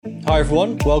Hi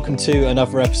everyone, welcome to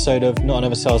another episode of Not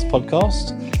Another Sales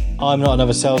Podcast. I'm Not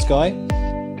Another Sales Guy.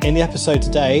 In the episode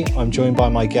today, I'm joined by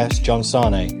my guest, John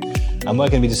Sane, and we're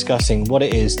going to be discussing what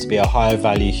it is to be a higher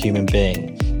value human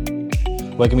being.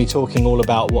 We're going to be talking all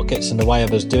about what gets in the way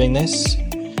of us doing this,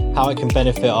 how it can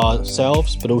benefit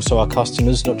ourselves, but also our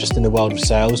customers, not just in the world of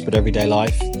sales, but everyday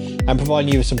life, and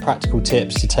providing you with some practical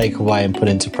tips to take away and put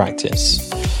into practice.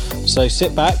 So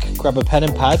sit back, grab a pen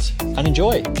and pad, and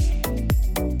enjoy.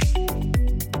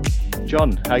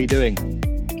 John, how are you doing?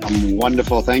 I'm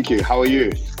wonderful, thank you. How are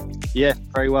you? Yeah,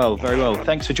 very well, very well.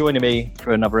 Thanks for joining me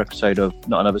for another episode of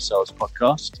Not Another Sales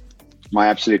Podcast. My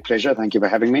absolute pleasure. Thank you for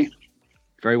having me.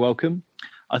 Very welcome.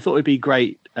 I thought it'd be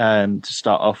great to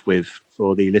start off with,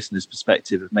 for the listener's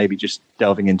perspective, of maybe just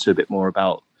delving into a bit more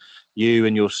about you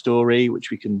and your story, which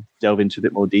we can delve into a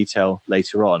bit more detail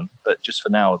later on. But just for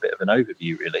now, a bit of an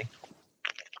overview, really.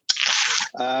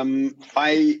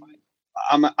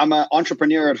 I'm an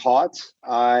entrepreneur at heart.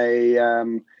 I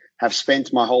have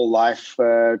spent my whole life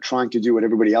trying to do what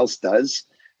everybody else does,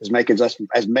 make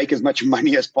as much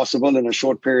money as possible in a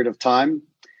short period of time.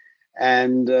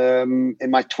 And in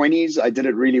my 20s, I did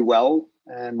it really well.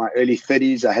 In my early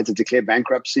 30s, I had to declare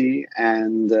bankruptcy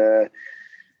and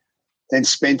then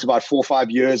spent about 4 or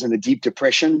 5 years in a deep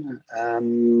depression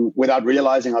without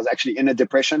realizing I was actually in a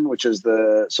depression, which is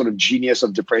the sort of genius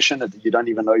of depression, that you don't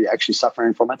even know you're actually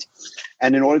suffering from it.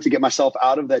 And in order to get myself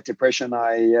out of that depression,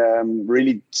 I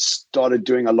really started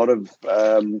doing a lot of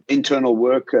internal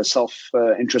work,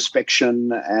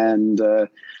 self-introspection, and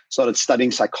started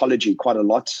studying psychology quite a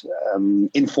lot,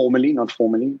 informally, not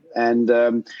formally.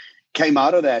 And came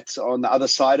out of that on the other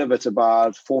side of it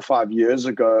about 4 or 5 years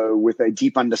ago with a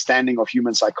deep understanding of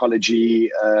human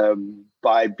psychology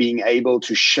by being able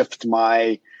to shift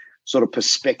my sort of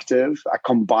perspective. I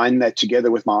combined that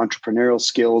together with my entrepreneurial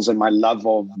skills and my love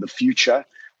of the future,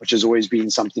 which has always been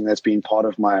something that's been part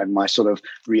of my sort of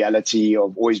reality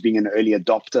of always being an early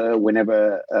adopter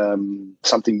whenever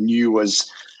something new was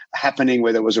happening,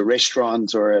 whether it was a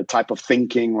restaurant or a type of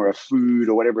thinking or a food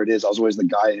or whatever it is. I was always the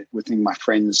guy with my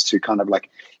friends to kind of like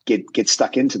get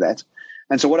stuck into that.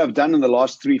 And so what I've done in the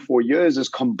last 3-4 years is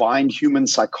combined human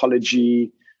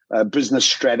psychology, business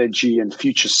strategy, and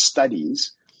future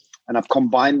studies. And I've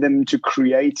combined them to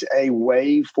create a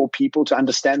way for people to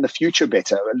understand the future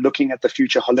better, looking at the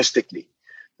future holistically.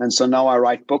 And so now I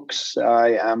write books.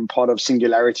 I am part of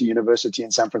Singularity University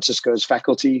in San Francisco's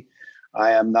faculty.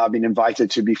 I am now been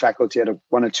invited to be faculty at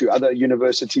 1 or 2 other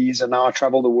universities, and now I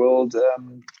travel the world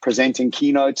presenting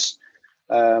keynotes,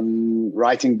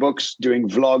 writing books, doing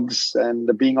vlogs,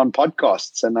 and being on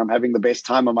podcasts. And I'm having the best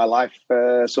time of my life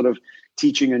sort of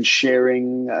teaching and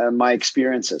sharing my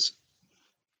experiences.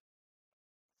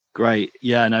 Great.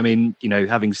 Yeah. And I mean,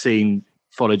 having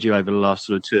followed you over the last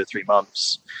sort of 2 or 3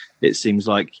 months, it seems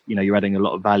like, you're adding a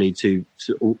lot of value to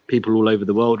people all over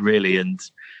the world, really. And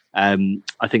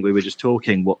I think we were just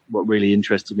talking, what really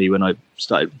interested me when I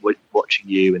started watching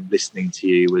you and listening to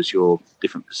you was your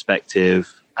different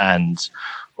perspective, and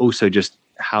also just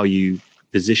how you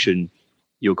position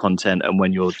your content, and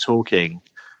when you're talking,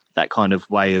 that kind of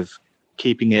way of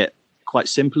keeping it quite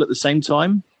simple at the same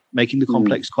time, making the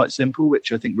complex quite simple,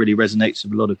 which I think really resonates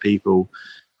with a lot of people,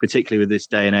 particularly with this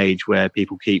day and age where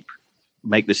people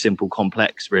make the simple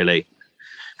complex, really.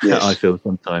 Yes. I feel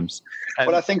sometimes.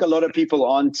 Well, I think a lot of people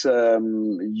aren't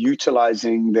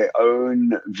utilizing their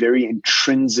own very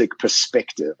intrinsic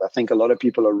perspective. I think a lot of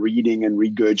people are reading and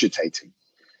regurgitating.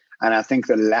 And I think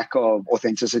the lack of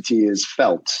authenticity is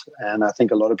felt. And I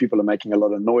think a lot of people are making a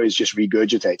lot of noise just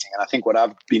regurgitating. And I think what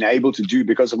I've been able to do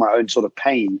because of my own sort of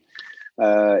pain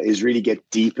is really get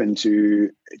deep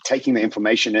into taking the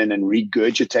information in and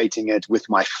regurgitating it with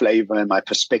my flavor and my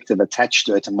perspective attached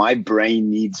to it. And my brain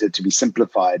needs it to be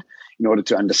simplified in order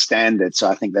to understand it. So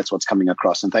I think that's what's coming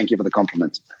across. And thank you for the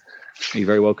compliment. You're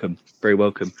very welcome. Very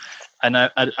welcome. And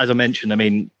as I mentioned, I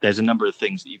mean, there's a number of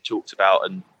things that you've talked about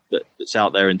and that's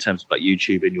out there in terms of like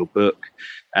YouTube and your book.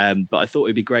 But I thought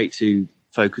it'd be great to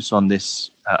focus on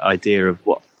this idea of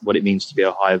what it means to be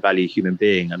a higher value human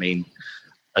being. I mean,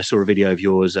 I saw a video of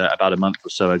yours about a month or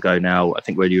so ago now, I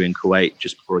think when you were in Kuwait,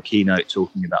 just before a keynote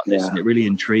talking about this, and it really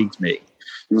intrigued me.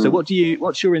 So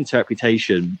what's your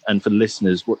interpretation? And for the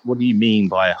listeners, what do you mean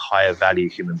by a higher value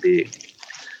human being?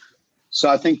 So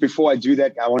I think before I do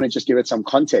that, I want to just give it some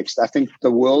context. I think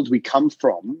the world we come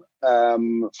from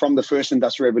the first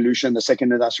industrial revolution, the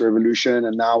second industrial revolution,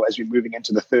 and now as we're moving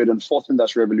into the third and fourth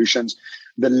industrial revolutions,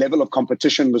 the level of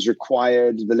competition was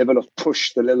required, the level of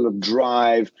push, the level of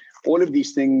drive. All of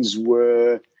these things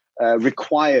were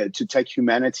required to take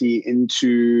humanity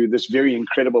into this very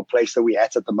incredible place that we're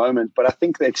at the moment. But I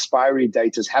think the expiry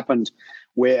date has happened,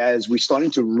 whereas we're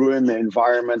starting to ruin the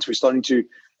environment. We're starting to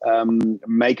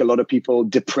make a lot of people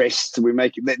depressed.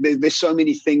 There's so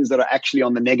many things that are actually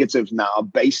on the negative now,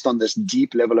 based on this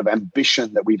deep level of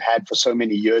ambition that we've had for so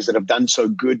many years, that have done so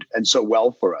good and so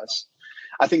well for us.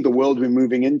 I think the world we're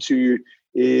moving into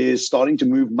is starting to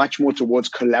move much more towards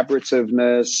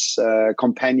collaborativeness,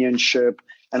 companionship,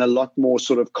 and a lot more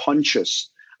sort of conscious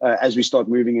as we start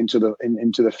moving into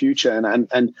the future.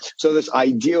 And so this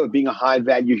idea of being a high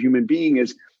value human being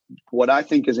is what I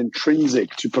think is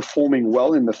intrinsic to performing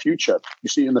well in the future. You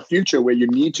see, in the future, where you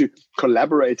need to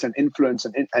collaborate and influence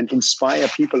and inspire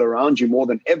people around you more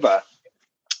than ever,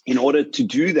 in order to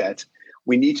do that,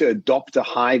 we need to adopt a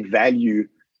high value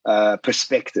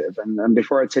perspective. And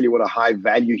before I tell you what a high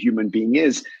value human being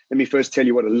is, let me first tell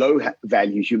you what a low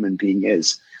value human being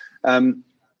is.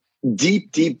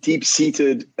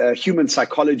 Deep-seated human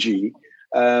psychology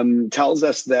tells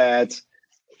us that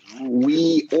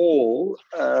we all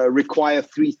require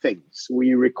three things.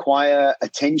 We require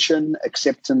attention,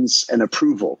 acceptance, and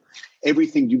approval.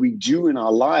 Everything we do in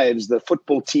our lives, the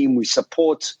football team we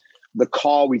support, the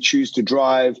car we choose to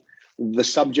drive, the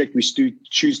subject we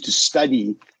choose to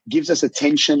study, gives us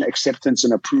attention, acceptance,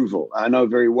 and approval. I know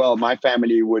very well my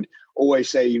family would always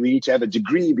say you need to have a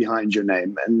degree behind your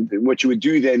name. And what you would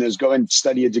do then is go and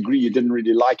study a degree you didn't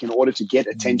really like in order to get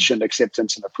attention,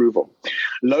 acceptance, and approval.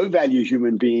 Low-value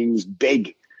human beings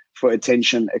beg for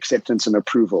attention, acceptance, and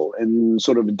approval in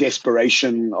sort of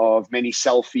desperation of many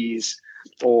selfies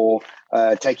or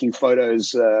taking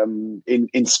photos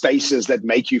in spaces that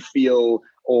make you feel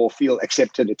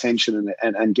accepted, attention,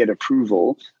 and get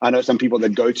approval. I know some people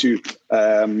that go to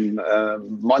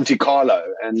Monte Carlo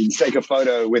and take a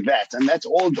photo with that. And that's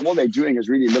all they're doing is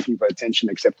really looking for attention,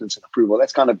 acceptance, and approval.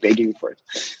 That's kind of begging for it.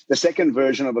 The second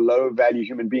version of a low-value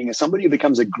human being is somebody who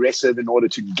becomes aggressive in order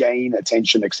to gain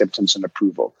attention, acceptance, and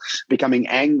approval. Becoming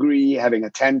angry, having a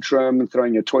tantrum,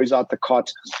 throwing your toys out the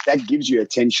cot, that gives you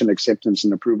attention, acceptance,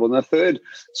 and approval. And the third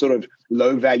sort of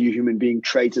low-value human being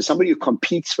trait is somebody who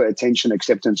competes for attention,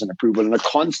 acceptance, and approval in a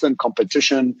constant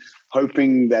competition,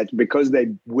 hoping that because they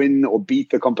win or beat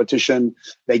the competition,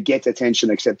 they get attention,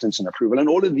 acceptance, and approval. And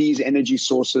all of these energy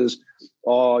sources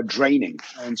are draining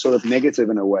and sort of negative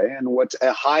in a way. And what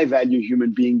a high-value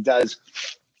human being does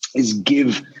is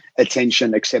give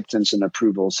attention, acceptance, and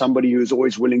approval. Somebody who is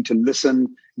always willing to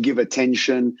listen, give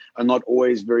attention, and not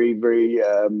always very, very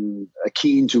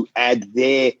keen to add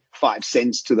their 5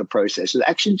 cents to the process. It's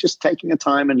actually just taking the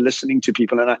time and listening to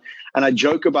people. And I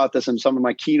joke about this in some of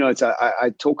my keynotes.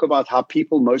 I talk about how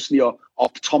people mostly are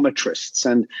optometrists,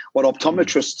 and what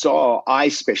optometrists are eye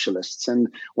specialists. And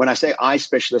when I say eye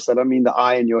specialist, I don't mean the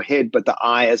eye in your head, but the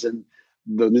eye as in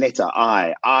the letter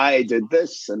I. I did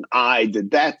this, and I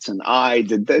did that, and I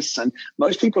did this. And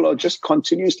most people are just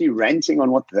continuously ranting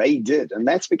on what they did. And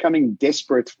that's becoming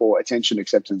desperate for attention,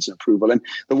 acceptance, and approval. And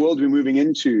the world we're moving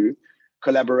into,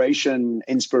 collaboration,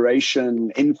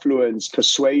 inspiration, influence,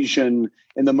 persuasion,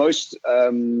 in the most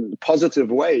positive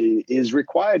way, is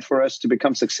required for us to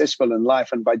become successful in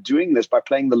life. And by doing this, by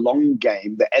playing the long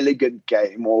game, the elegant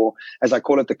game, or as I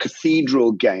call it, the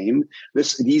cathedral game,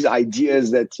 these ideas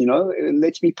that,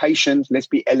 let's be patient, let's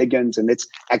be elegant, and let's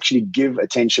actually give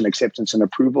attention, acceptance, and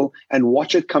approval, and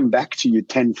watch it come back to you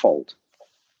tenfold.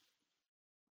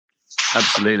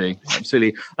 Absolutely.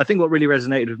 I think what really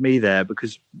resonated with me there,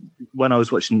 because when I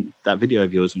was watching that video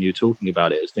of yours when you were talking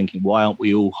about it, I was thinking, why aren't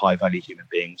we all high-value human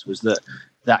beings? Was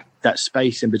that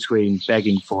space in between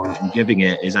begging for it and giving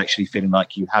it is actually feeling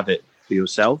like you have it for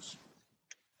yourself.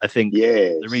 I think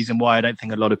The reason why I don't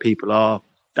think a lot of people are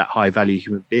that high-value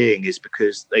human being is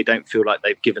because they don't feel like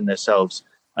they've given themselves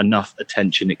enough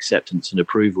attention, acceptance, and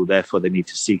approval. Therefore, they need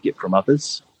to seek it from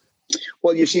others.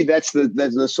 Well, you see, that's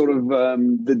the sort of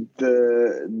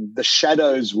the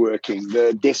shadows working,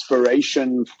 the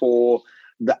desperation for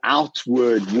the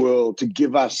outward world to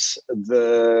give us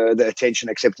the attention,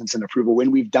 acceptance, and approval.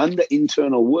 When we've done the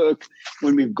internal work,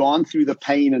 when we've gone through the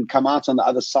pain and come out on the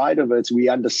other side of it, we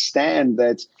understand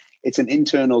that it's an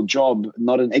internal job,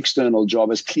 not an external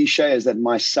job. As cliche as that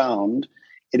might sound,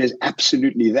 it is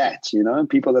absolutely that.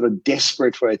 People that are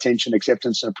desperate for attention,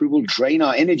 acceptance, and approval drain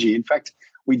our energy. In fact,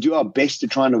 we do our best to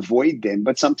try and avoid them,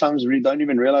 but sometimes we don't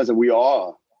even realize that we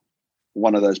are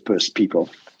one of those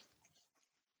people.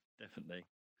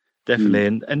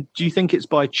 Definitely. And do you think it's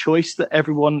by choice that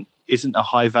everyone isn't a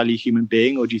high-value human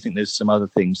being, or do you think there's some other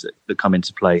things that come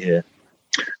into play here?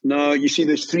 No, you see,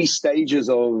 there's three stages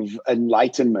of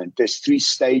enlightenment. There's three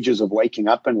stages of waking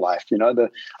up in life.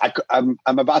 I'm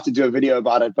about to do a video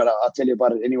about it, but I'll tell you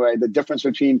about it anyway. The difference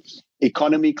between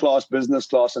economy class, business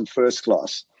class, and first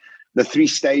class. The three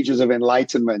stages of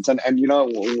enlightenment. And I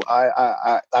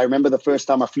remember the first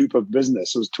time I flew for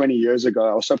business. It was 20 years ago.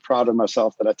 I was so proud of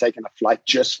myself that I'd taken a flight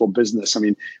just for business. I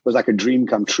mean, it was like a dream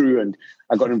come true. And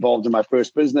I got involved in my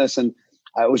first business. And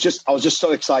I was just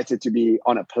so excited to be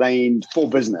on a plane for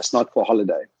business, not for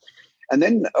holiday. And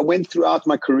then I went throughout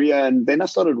my career, and then I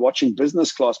started watching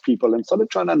business class people and started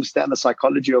trying to understand the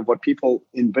psychology of what people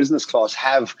in business class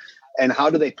have and how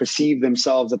do they perceive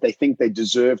themselves, that they think they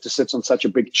deserve to sit on such a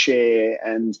big chair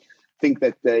and think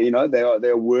that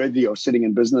they're worthy of sitting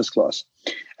in business class.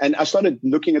 And I started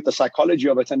looking at the psychology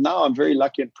of it. And now I'm very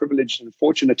lucky and privileged and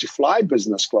fortunate to fly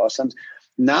business class. And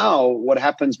now what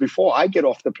happens before I get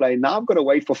off the plane, now I've got to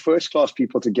wait for first class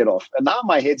people to get off. And now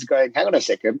my head's going, hang on a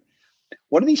second,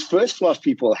 what do these first class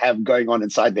people have going on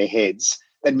inside their heads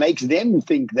that makes them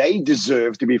think they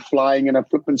deserve to be flying in a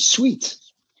flippin' suite?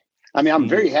 I mean, I'm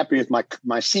very happy with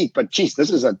my seat, but geez,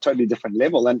 this is a totally different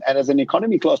level. And as an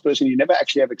economy class person, you never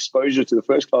actually have exposure to the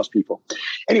first class people.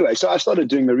 Anyway, so I started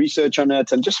doing the research on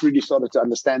it and just really started to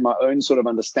understand my own sort of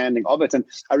understanding of it. And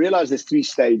I realized there's three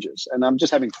stages, and I'm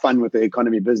just having fun with the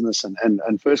economy, business,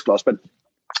 and first class. But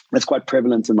it's quite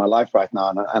prevalent in my life right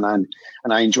now, and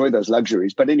I enjoy those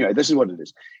luxuries. But anyway, this is what it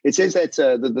is. It says that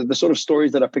the sort of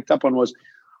stories that I picked up on was,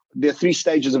 there are three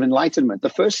stages of enlightenment. The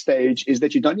first stage is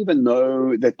that you don't even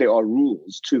know that there are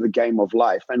rules to the game of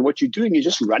life. And what you're doing is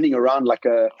just running around like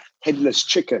a headless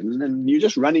chicken, and you're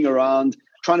just running around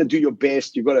trying to do your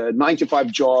best. You've got a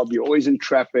 9-to-5 job. You're always in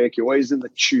traffic. You're always in the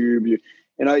tube.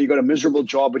 You've got a miserable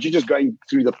job, but you're just going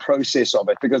through the process of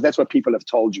it because that's what people have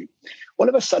told you. All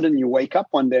of a sudden, you wake up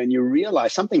one day and you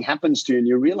realize something happens to you, and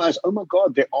you realize, oh my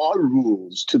God, there are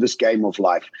rules to this game of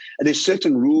life. And there's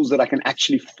certain rules that I can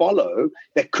actually follow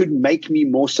that could make me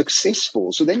more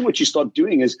successful. So then what you start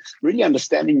doing is really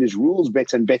understanding these rules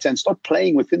better and better and start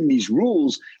playing within these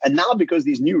rules. And now, because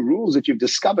these new rules that you've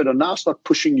discovered are now start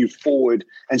pushing you forward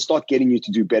and start getting you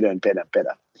to do better and better and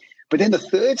better. But then the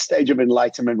third stage of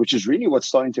enlightenment, which is really what's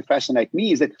starting to fascinate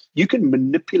me, is that you can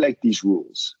manipulate these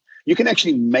rules. You can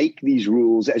actually make these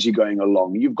rules as you're going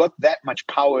along. You've got that much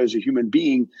power as a human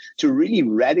being to really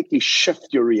radically shift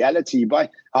your reality by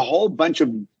a whole bunch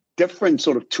of different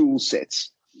sort of tool sets.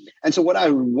 And so what I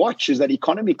watch is that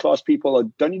economy class people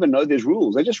don't even know there's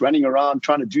rules. They're just running around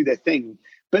trying to do their thing.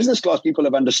 Business class people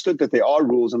have understood that there are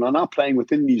rules and are now playing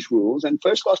within these rules. And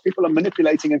first class people are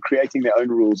manipulating and creating their own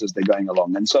rules as they're going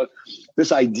along. And so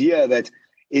this idea that,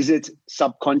 is it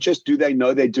subconscious? Do they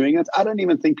know they're doing it? I don't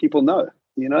even think people know.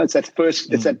 It's that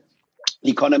it's that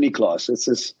economy class. It's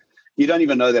this, you don't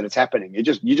even know that it's happening.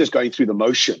 You're just going through the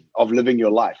motion of living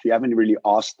your life. You haven't really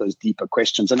asked those deeper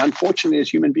questions. And unfortunately, as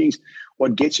human beings,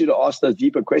 what gets you to ask those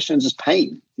deeper questions is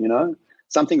pain,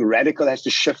 Something radical has to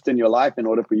shift in your life in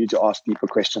order for you to ask deeper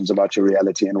questions about your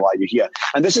reality and why you're here.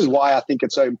 And this is why I think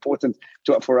it's so important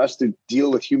for us to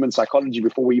deal with human psychology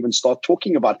before we even start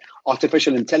talking about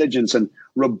artificial intelligence and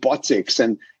robotics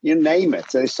and you name it.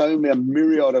 There's so many, a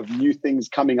myriad of new things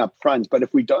coming up front. But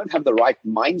if we don't have the right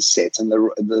mindset and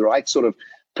the right sort of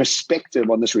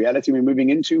perspective on this reality we're moving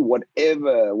into,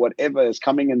 whatever is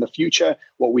coming in the future,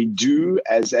 what we do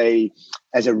as a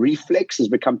reflex is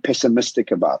become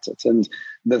pessimistic about it. And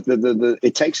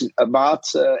it takes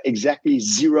about exactly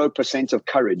 0% of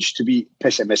courage to be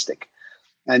pessimistic.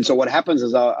 And so what happens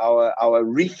is our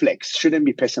reflex shouldn't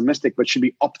be pessimistic, but should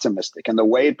be optimistic. And the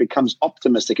way it becomes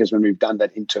optimistic is when we've done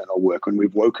that internal work, when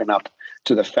we've woken up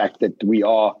to the fact that we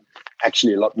are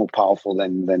actually a lot more powerful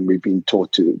than we've been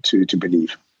taught to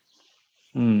believe.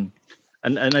 And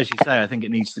as you say, I think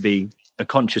it needs to be a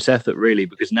conscious effort, really,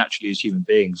 because naturally as human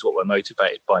beings, what we're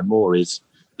motivated by more is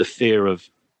the fear of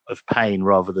pain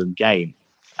rather than gain.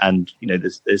 And,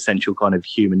 the essential kind of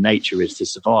human nature is to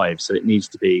survive. So it needs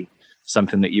to be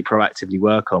something that you proactively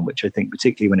work on, which I think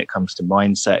particularly when it comes to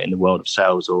mindset in the world of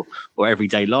sales or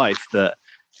everyday life, that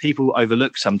people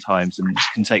overlook sometimes and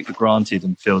can take for granted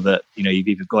and feel that, you've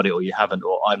either got it or you haven't,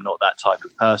 or I'm not that type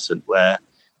of person, where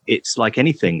it's like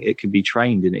anything. It can be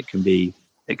trained and it can be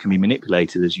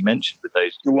manipulated, as you mentioned, with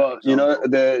those. Well,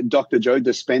 the Dr. Joe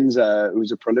Dispenza,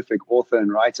 who's a prolific author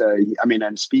and writer,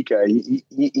 and speaker,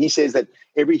 he says that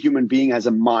every human being has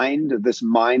a mind. This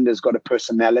mind has got a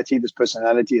personality. This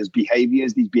personality has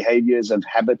behaviors. These behaviors have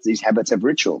habits. These habits have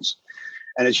rituals.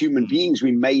 And as human beings,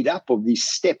 we made up of these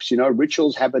steps,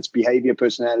 rituals, habits, behavior,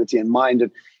 personality, and mind.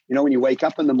 And, when you wake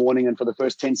up in the morning and for the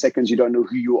first 10 seconds, you don't know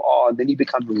who you are, and then you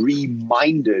become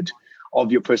reminded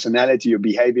of your personality, your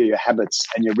behavior, your habits,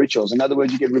 and your rituals. In other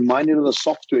words, you get reminded of the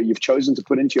software you've chosen to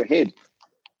put into your head.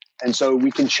 And so we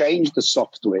can change the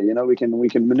software, we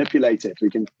can manipulate it.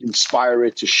 We can inspire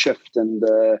it to shift. And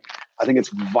I think it's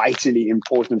vitally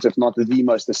important, if not the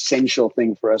most essential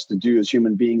thing for us to do as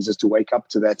human beings, is to wake up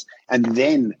to that and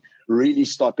then really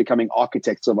start becoming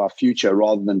architects of our future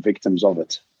rather than victims of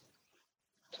it.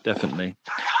 Definitely.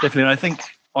 And I think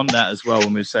on that as well,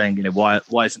 when we were saying,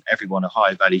 why isn't everyone a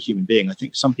high value human being? I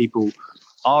think some people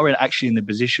are actually in the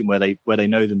position where they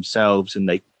know themselves and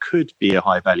they could be a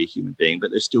high value human being, but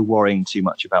they're still worrying too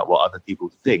much about what other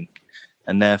people think,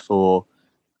 and therefore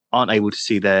aren't able to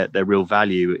see their real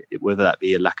value, whether that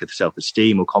be a lack of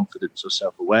self-esteem or confidence or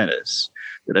self-awareness,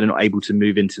 that they're not able to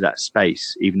move into that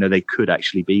space, even though they could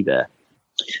actually be there.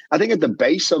 I think at the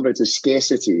base of it is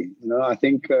scarcity. I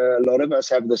think a lot of us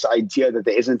have this idea that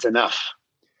there isn't enough.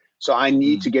 So I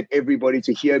need to get everybody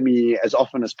to hear me as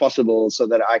often as possible so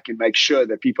that I can make sure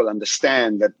that people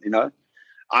understand that,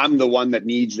 I'm the one that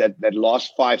needs that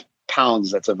last 5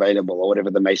 pounds that's available, or whatever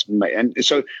the mason may. And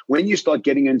so when you start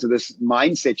getting into this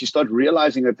mindset, you start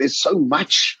realizing that there's so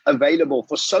much available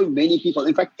for so many people.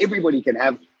 In fact, everybody can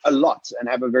have a lot and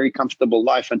have a very comfortable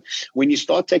life. And when you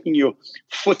start taking your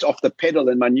foot off the pedal,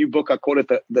 in my new book, I call it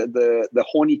the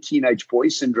horny teenage boy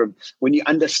syndrome. When you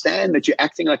understand that you're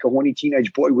acting like a horny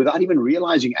teenage boy without even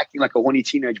realizing you're acting like a horny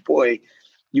teenage boy,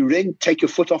 you then take your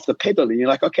foot off the pedal and you're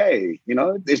like, okay,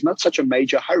 there's not such a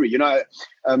major hurry. Did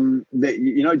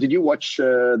you watch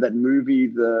that movie,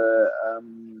 The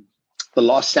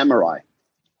Last Samurai?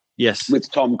 Yes. With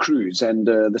Tom Cruise and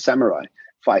the samurai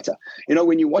fighter.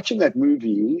 When you're watching that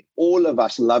movie, all of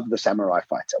us love the samurai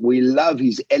fighter. We love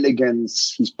his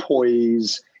elegance, his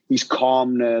poise, his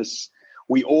calmness.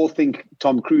 We all think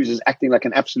Tom Cruise is acting like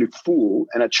an absolute fool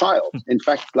and a child. In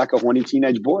fact, like a horny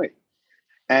teenage boy.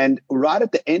 And right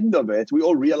at the end of it, we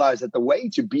all realize that the way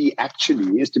to be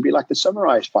actually is to be like the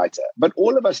samurai fighter. But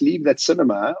all of us leave that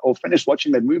cinema or finish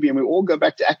watching that movie and we all go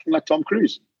back to acting like Tom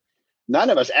Cruise. None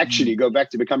of us actually go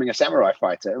back to becoming a samurai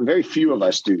fighter. Very few of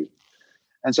us do.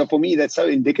 And so for me, that's so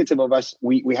indicative of us.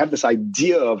 We have this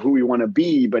idea of who we want to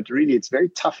be, but really it's very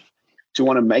tough to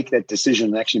want to make that decision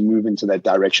and actually move into that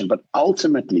direction. But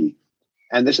ultimately,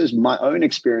 and this is my own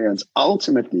experience,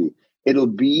 ultimately, it'll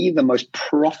be the most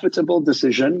profitable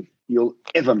decision you'll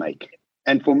ever make.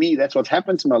 And for me, that's what's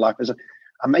happened to my life, is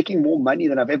I'm making more money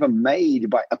than I've ever made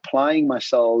by applying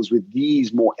myself with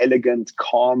these more elegant,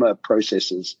 calmer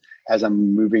processes as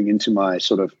I'm moving into my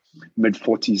sort of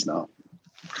mid-40s now.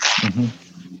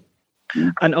 Mm-hmm.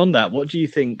 And on that, what do you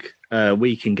think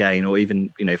we can gain, or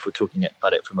even, if we're talking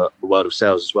about it from a world of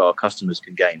sales as well, our customers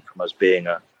can gain from us being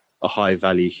a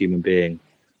high-value human being?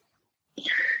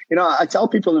 I tell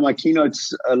people in my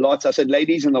keynotes a lot, I said,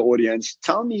 ladies in the audience,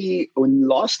 tell me when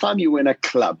last time you were in a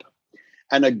club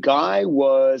and a guy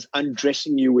was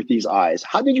undressing you with his eyes,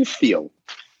 how did you feel?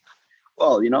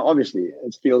 Well, obviously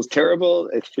it feels terrible.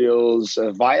 It feels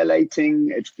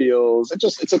violating. It's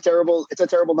a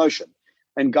terrible notion.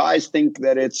 And guys think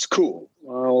that it's cool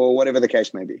or whatever the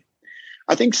case may be.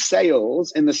 I think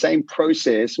sales, in the same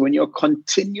process, when you're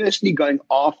continuously going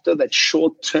after that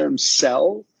short-term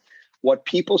sell, what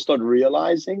people start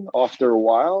realizing after a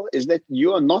while is that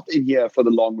you are not in here for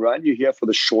the long run. You're here for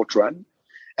the short run.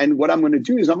 And what I'm going to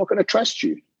do is I'm not going to trust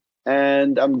you.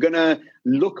 And I'm going to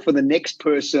look for the next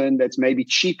person that's maybe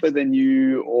cheaper than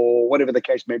you or whatever the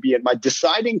case may be. And my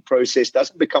deciding process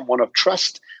doesn't become one of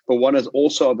trust, but one is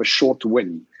also of a short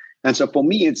win. And so for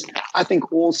me, I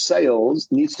think all sales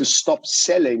needs to stop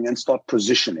selling and start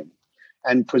positioning.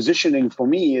 And positioning for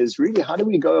me is really, how do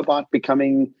we go about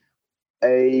becoming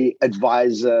a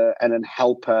advisor and a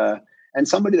helper and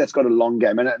somebody that's got a long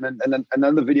game? And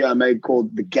another video I made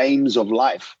called The Games of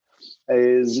Life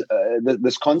is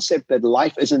this concept that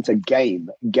life isn't a game.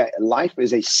 Life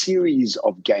is a series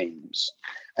of games.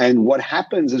 And what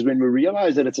happens is when we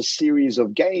realize that it's a series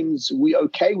of games, we're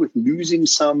okay with losing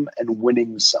some and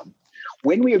winning some.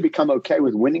 When we become okay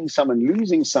with winning some and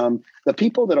losing some, the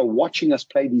people that are watching us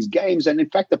play these games, and in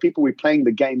fact, the people we're playing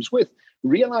the games with,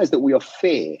 realize that we are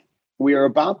fair. We are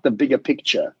about the bigger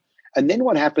picture. And then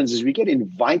what happens is we get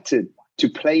invited to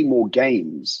play more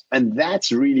games. And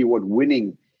that's really what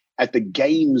winning at the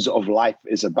games of life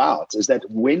is about, is that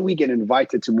when we get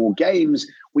invited to more games,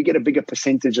 we get a bigger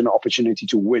percentage and opportunity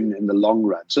to win in the long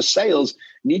run. So sales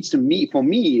needs to for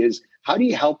me is, how do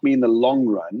you help me in the long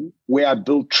run where I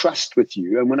build trust with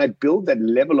you? And when I build that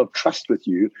level of trust with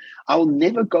you, I will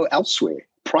never go elsewhere.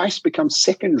 Price becomes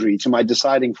secondary to my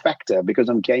deciding factor because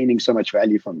I'm gaining so much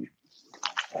value from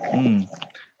you.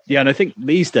 Yeah, and I think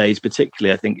these days,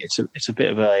 particularly, I think it's a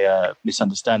bit of a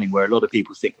misunderstanding where a lot of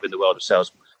people think in the world of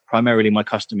sales, primarily my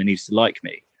customer needs to like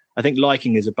me. I think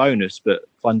liking is a bonus, but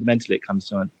fundamentally it comes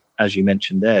to, as you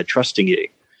mentioned there, trusting you,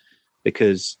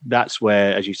 because that's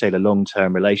where, as you say, the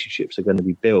long-term relationships are going to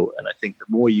be built. And I think the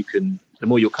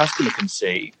more your customer can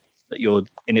see that you're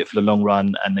in it for the long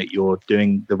run and that you're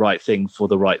doing the right thing for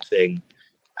the right thing,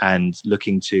 and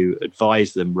looking to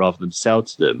advise them rather than sell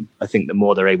to them, I think the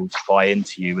more they're able to buy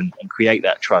into you and create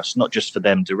that trust, not just for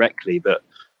them directly, but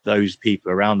those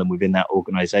people around them within that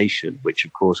organization, which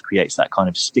of course creates that kind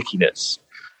of stickiness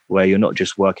where you're not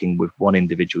just working with one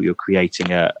individual, you're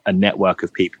creating a network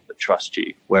of people that trust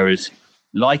you. Whereas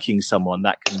liking someone,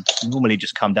 that can normally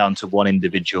just come down to one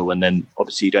individual, and then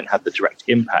obviously you don't have the direct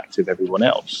impact of everyone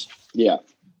else. Yeah.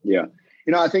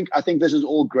 I think this is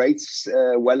all great,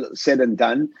 well said and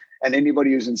done. And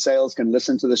anybody who's in sales can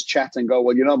listen to this chat and go,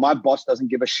 well, my boss doesn't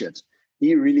give a shit.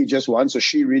 He really just wants, or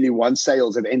she really wants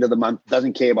sales at the end of the month,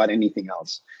 doesn't care about anything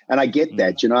else. And I get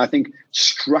that. I think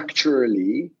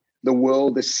structurally, the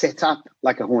world is set up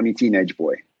like a horny teenage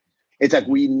boy. It's like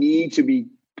we need to be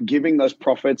giving those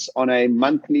profits on a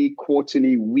monthly,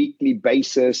 quarterly, weekly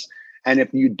basis. And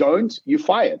if you don't, you're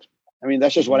fired. I mean,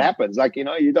 that's just what happens. Like,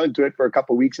 you don't do it for a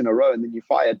couple of weeks in a row and then you're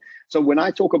fired. So when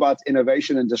I talk about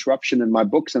innovation and disruption in my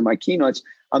books and my keynotes,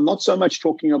 I'm not so much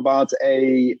talking about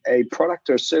a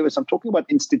product or service. I'm talking about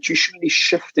institutionally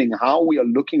shifting how we are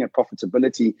looking at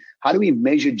profitability. How do we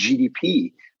measure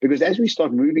GDP? Because as we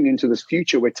start moving into this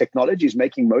future where technology is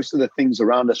making most of the things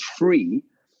around us free,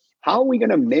 how are we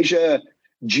going to measure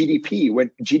GDP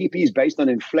when GDP is based on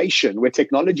inflation, where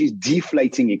technology is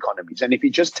deflating economies? And if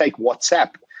you just take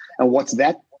WhatsApp, and what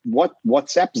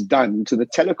WhatsApp's done to the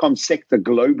telecom sector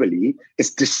globally is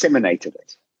disseminated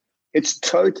it. It's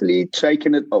totally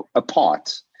taken it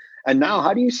apart. And now,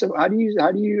 how do you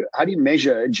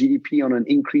measure GDP on an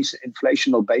increased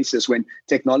inflational basis when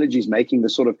technology is making the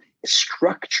sort of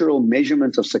structural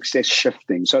measurement of success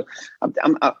shifting? So,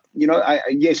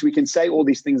 yes, we can say all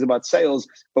these things about sales,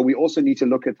 but we also need to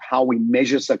look at how we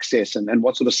measure success and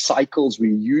what sort of cycles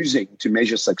we're using to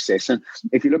measure success. And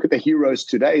if you look at the heroes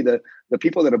today, the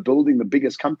people that are building the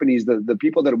biggest companies, the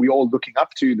people that we're all looking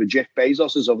up to, the Jeff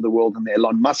Bezoses of the world and the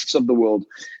Elon Musks of the world,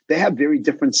 they have very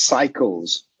different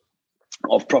cycles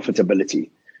of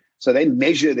profitability. So they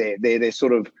measure their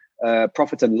sort of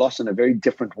profit and loss in a very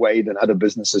different way than other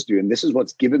businesses do. And this is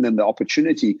what's given them the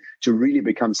opportunity to really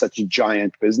become such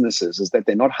giant businesses, is that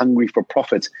they're not hungry for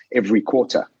profit every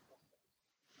quarter.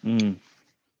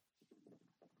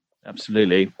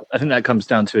 Absolutely. I think that comes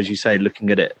down to, as you say,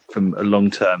 looking at it from a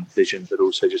long-term vision, but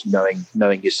also just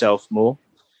knowing yourself more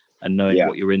and knowing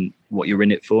what you're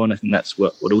in it for. And I think that's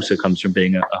what also comes from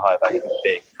being a high value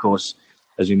being. Of course,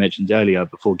 as we mentioned earlier,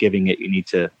 before giving it, you need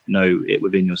to know it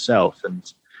within yourself.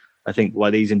 And I think why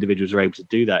these individuals are able to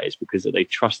do that is because that they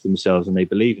trust themselves and they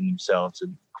believe in themselves.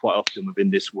 And quite often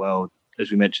within this world, as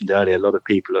we mentioned earlier, a lot of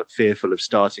people are fearful of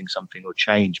starting something or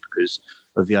change because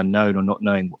of the unknown or not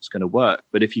knowing what's going to work.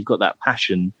 But if you've got that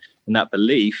passion and that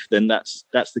belief, then that's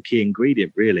the key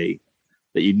ingredient, really,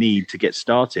 that you need to get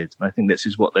started. And I think this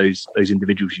is what those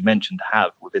individuals you mentioned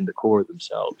have within the core of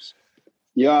themselves.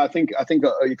 Yeah, I think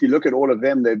if you look at all of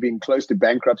them, they've been close to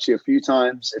bankruptcy a few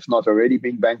times, if not already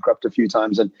being bankrupt a few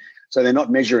times. And so they're not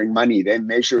measuring money, they're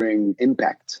measuring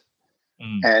impact.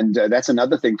 And that's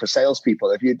another thing for salespeople.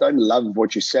 If you don't love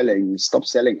what you're selling, stop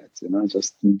selling it.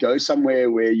 Just go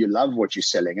somewhere where you love what you're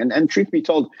selling. And truth be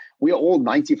told, we are all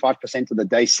 95% of the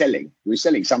day selling. We're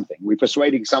selling something. We're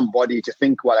persuading somebody to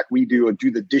think like we do, or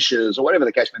do the dishes, or whatever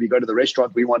the case may be, go to the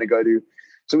restaurant we want to go to.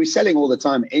 So we're selling all the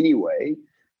time anyway.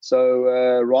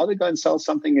 So rather go and sell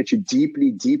something that you're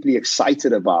deeply, deeply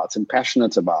excited about and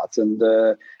passionate about,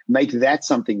 and make that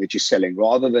something that you're selling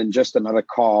rather than just another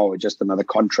car or just another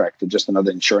contract or just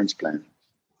another insurance plan.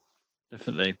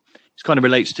 Definitely. This kind of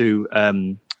relates to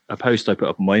a post I put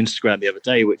up on my Instagram the other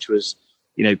day, which was,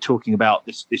 talking about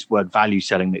this word value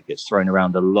selling that gets thrown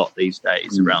around a lot these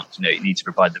days around, you need to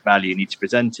provide the value, you need to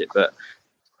present it. But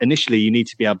initially, you need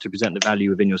to be able to present the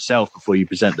value within yourself before you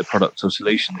present the product or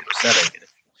solution that you're selling.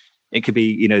 It could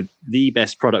be, the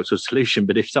best product or solution,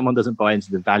 but if someone doesn't buy into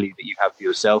the value that you have for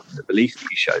yourself and the belief that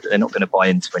you show, that they're not going to buy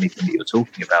into anything that you're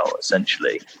talking about,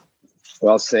 essentially.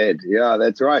 Well said. Yeah,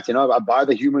 that's right. I buy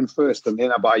the human first and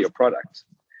then I buy your product.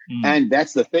 And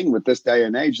that's the thing with this day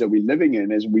and age that we're living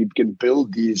in, is we can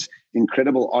build these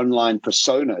incredible online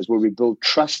personas where we build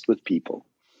trust with people.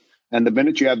 And the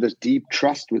minute you have this deep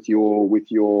trust with your,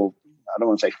 I don't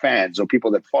want to say fans or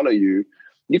people that follow you,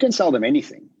 you can sell them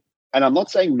anything. And I'm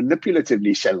not saying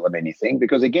manipulatively sell them anything,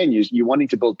 because again, you're wanting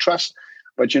to build trust.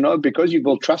 But, because you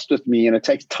build trust with me, and it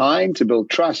takes time to build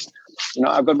trust,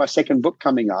 I've got my second book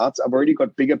coming out. I've already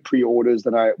got bigger pre-orders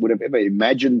than I would have ever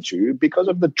imagined to, because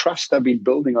of the trust I've been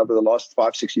building over the last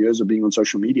 5-6 years of being on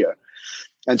social media.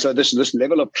 And so this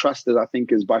level of trust that I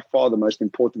think is by far the most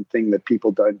important thing that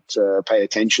people don't pay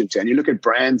attention to. And you look at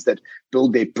brands that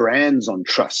build their brands on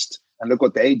trust, and look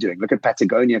what they're doing. Look at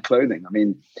Patagonia Clothing. I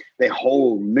mean, their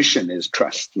whole mission is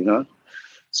trust,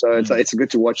 So it's good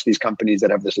to watch these companies that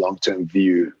have this long-term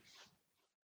view.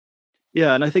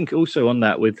 Yeah, and I think also on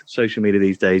that with social media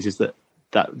these days is that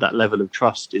level of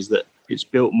trust is that it's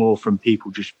built more from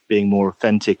people just being more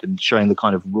authentic and showing the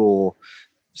kind of raw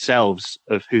selves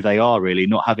of who they are, really,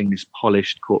 not having this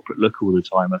polished corporate look all the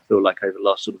time. I feel like over the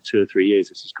last sort of 2 or 3 years,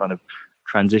 this has kind of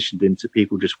transitioned into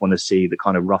people just want to see the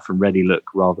kind of rough and ready look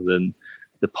rather than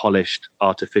the polished,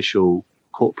 artificial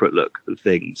corporate look of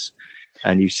things.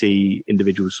 And you see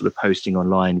individuals sort of posting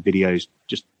online videos,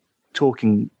 just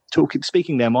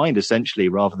speaking their mind essentially,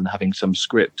 rather than having some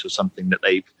script or something that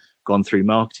they've gone through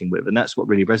marketing with. And that's what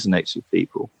really resonates with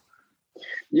people.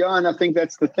 Yeah, and I think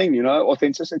that's the thing,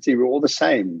 authenticity, we're all the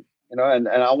same, and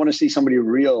I want to see somebody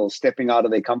real stepping out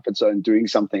of their comfort zone, doing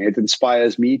something. It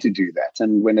inspires me to do that.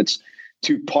 And when it's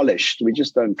too polished, we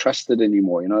just don't trust it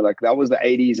anymore. Like that was the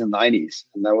 80s and 90s,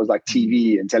 and that was like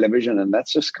TV and television, and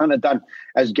that's just kind of done.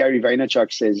 As Gary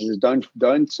Vaynerchuk says, is don't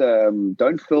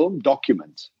film,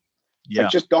 document. Yeah.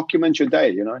 Like just document your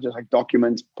day, just like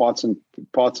document parts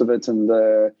of it,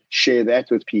 and share that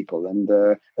with people.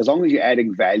 And as long as you're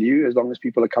adding value, as long as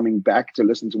people are coming back to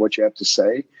listen to what you have to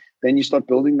say, then you start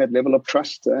building that level of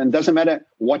trust. And it doesn't matter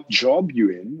what job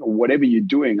you're in or whatever you're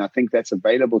doing. I think that's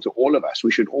available to all of us.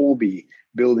 We should all be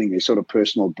building these sort of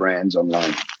personal brands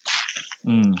online.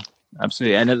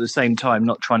 Absolutely. And at the same time,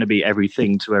 not trying to be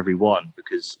everything to everyone,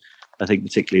 because I think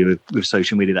particularly with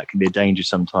social media, that can be a danger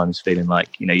sometimes, feeling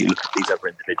like, you look at these other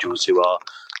individuals who are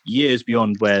years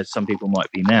beyond where some people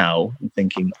might be now and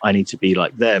thinking, I need to be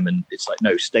like them. And it's like,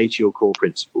 no, stay to your core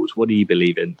principles. What do you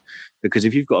believe in? Because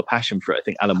if you've got a passion for it, I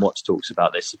think Alan Watts talks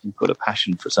about this. If you've got a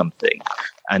passion for something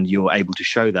and you're able to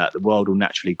show that, the world will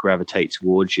naturally gravitate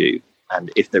towards you.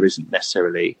 And if there isn't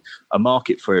necessarily a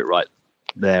market for it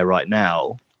right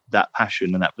now, that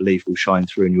passion and that belief will shine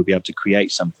through, and you'll be able to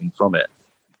create something from it.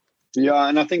 Yeah,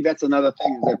 and I think that's another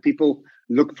thing, is that people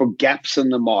look for gaps in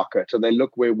the market, or they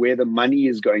look where the money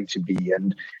is going to be,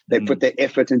 and they put their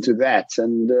effort into that.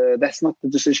 And that's not the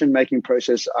decision-making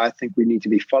process I think we need to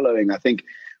be following. I think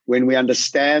when we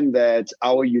understand that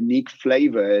our unique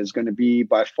flavor is going to be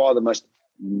by far the most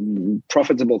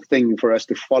profitable thing for us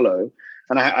to follow.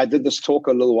 And I did this talk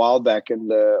a little while back,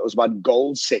 and it was about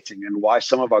goal setting and why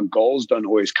some of our goals don't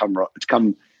always come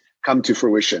to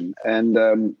fruition. And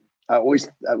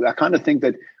I kind of think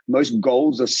that most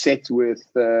goals are set with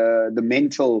the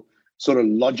mental sort of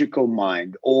logical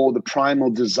mind, or the primal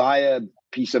desire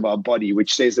piece of our body,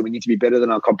 which says that we need to be better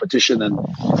than our competition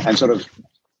and sort of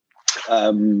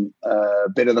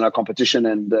better than our competition,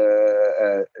 and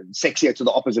sexier to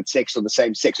the opposite sex or the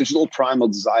same sex, which is all primal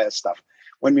desire stuff.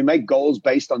 When we make goals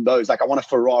based on those, like I want a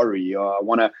Ferrari or I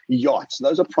want a yacht,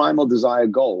 those are primal desire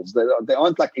goals. They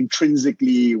aren't like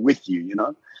intrinsically with you,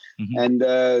 Mm-hmm. And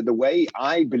the way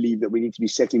I believe that we need to be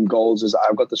setting goals is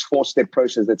I've got this 4-step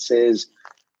process that says,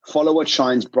 follow what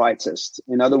shines brightest.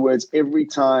 In other words, every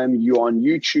time you're on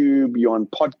YouTube, you're on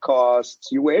podcasts,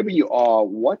 wherever you are,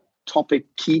 what topic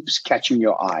keeps catching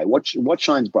your eye? What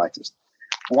shines brightest?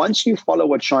 Once you follow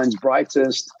what shines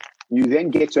brightest, you then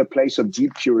get to a place of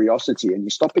deep curiosity, and you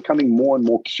start becoming more and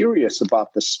more curious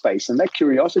about the space. And that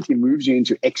curiosity moves you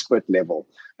into expert level,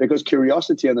 because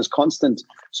curiosity and this constant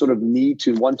sort of need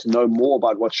to want to know more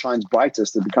about what shines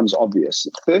brightest, it becomes obvious.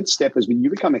 The third step is when you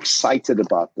become excited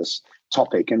about this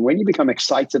topic. And when you become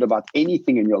excited about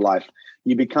anything in your life,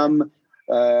 you become,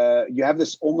 you have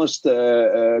this almost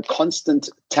constant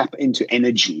tap into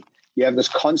energy. You have this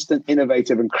constant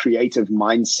innovative and creative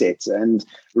mindset. And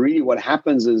really what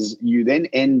happens is you then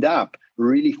end up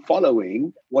really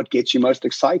following what gets you most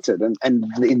excited. And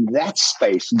in that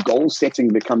space, goal setting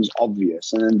becomes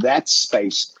obvious. And in that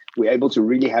space, we're able to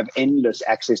really have endless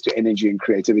access to energy and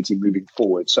creativity moving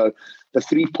forward. So the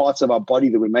 3 parts of our body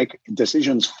that we make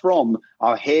decisions from,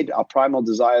 our head, our primal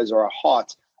desires, or our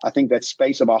heart, I think that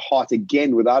space of our heart,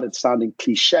 again, without it sounding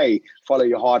cliche, follow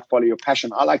your heart, follow your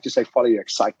passion. I like to say follow your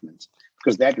excitement,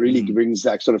 because that really brings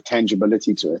that sort of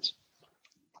tangibility to it.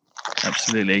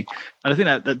 Absolutely. And I think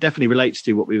that definitely relates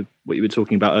to what you were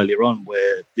talking about earlier on,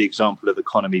 where the example of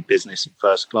economy, business, and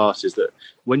first class is that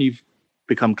when you've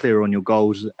become clearer on your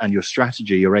goals and your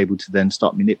strategy, you're able to then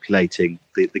start manipulating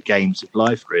the games of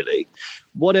life, really.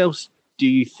 What else do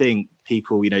you think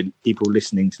people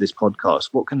listening to this podcast,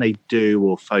 what can they do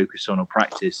or focus on or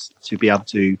practice to be able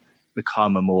to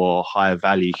become a more higher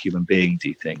value human being, do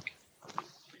you think?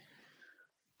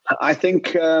 I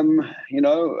think,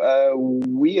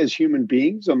 we as human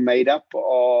beings are made up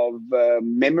of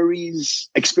memories,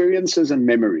 experiences and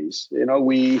memories.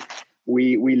 We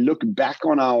look back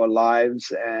on our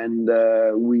lives and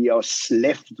we are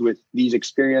left with these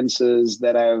experiences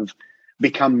that have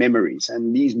become memories.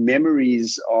 And these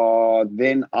memories are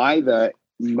then either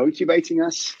motivating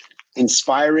us,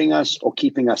 inspiring us, or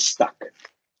keeping us stuck.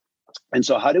 And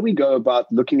so how do we go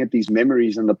about looking at these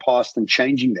memories in the past and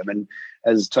changing them? And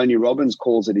as Tony Robbins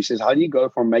calls it, he says, how do you go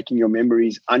from making your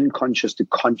memories unconscious to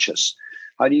conscious?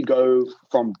 How do you go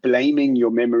from blaming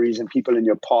your memories and people in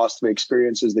your past for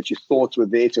experiences that you thought were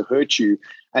there to hurt you,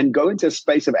 and go into a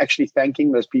space of actually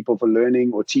thanking those people for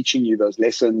learning or teaching you those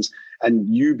lessons, and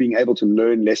you being able to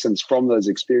learn lessons from those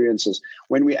experiences?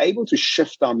 When we're able to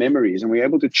shift our memories and we're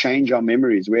able to change our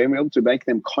memories, we're able to make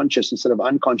them conscious instead of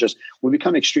unconscious, we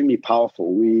become extremely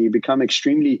powerful. We become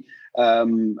extremely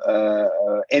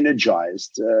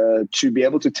energized to be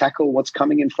able to tackle what's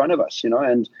coming in front of us,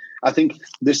 and I think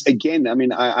this, again,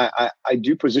 I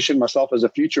do position myself as a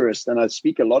futurist and I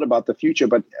speak a lot about the future,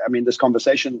 but this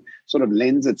conversation sort of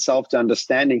lends itself to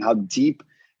understanding how deep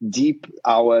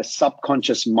our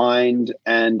subconscious mind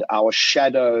and our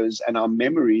shadows and our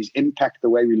memories impact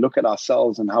the way we look at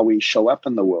ourselves and how we show up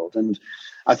in the world. And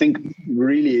I think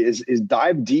really is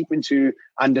dive deep into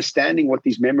understanding what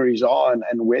these memories are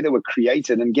and where they were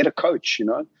created, and get a coach,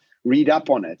 read up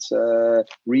on it,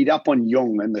 read up on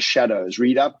Jung and the shadows,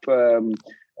 read up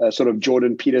sort of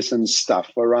Jordan Peterson's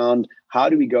stuff around how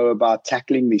do we go about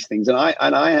tackling these things. And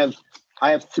I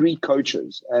have 3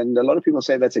 coaches, and a lot of people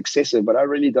say that's excessive, but I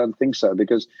really don't think so,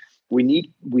 because we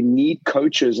need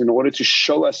coaches in order to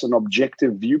show us an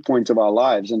objective viewpoint of our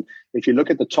lives. And if you look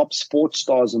at the top sports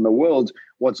stars in the world,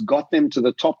 what's got them to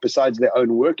the top besides their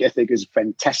own work ethic is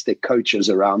fantastic coaches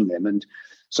around them. And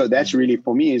so that's really,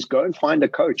 for me, is go and find a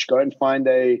coach, go and find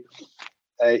a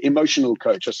emotional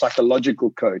coach, a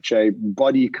psychological coach, a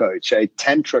body coach, a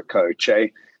tantra coach,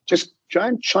 just try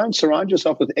and surround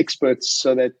yourself with experts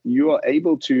so that you are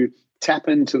able to tap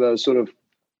into those sort of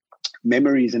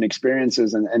memories and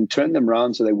experiences and turn them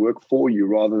around so they work for you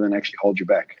rather than actually hold you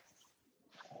back.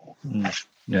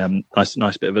 Yeah,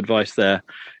 nice bit of advice there.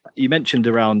 You mentioned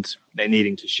around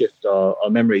needing to shift our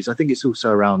memories. I think it's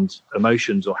also around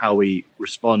emotions, or how we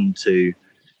respond to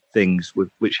things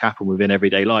which happen within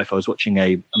everyday life. I was watching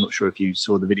I'm not sure if you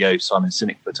saw the video Simon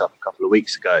Sinek put up a couple of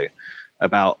weeks ago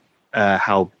about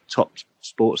how top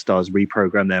sports stars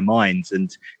reprogram their minds.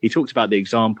 And he talked about the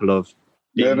example of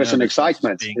nervous and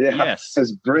excitement. Yes,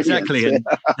 that's brilliant. Exactly. And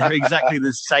they're exactly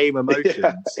the same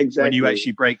emotions when you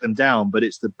actually break them down, but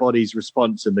it's the body's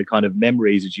response and the kind of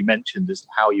memories, as you mentioned, as to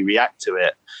how you react to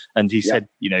it. And he said,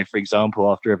 for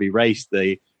example, after every race,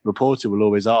 the reporter will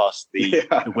always ask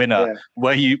the winner,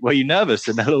 were you nervous?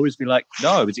 And they'll always be like,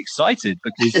 no, I was excited,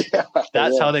 because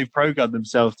that's how they've programmed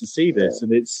themselves to see this.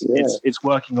 And it's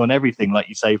working on everything, like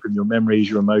you say, from your memories,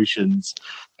 your emotions,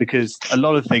 because a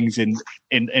lot of things in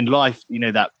life,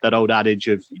 that old adage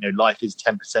of, life is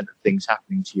 10% of things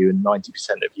happening to you and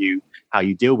 90% of you, how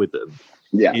you deal with them,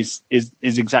 is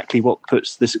exactly what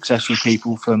puts the successful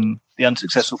people from the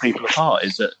unsuccessful people apart,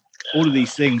 is that all of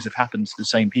these things have happened to the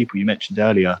same people you mentioned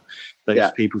earlier.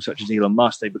 Those people such as Elon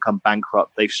Musk, they've become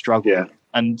bankrupt, they've struggled,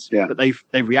 but they've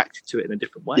reacted to it in a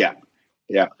different way.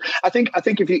 Yeah. I think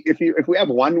if we have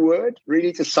one word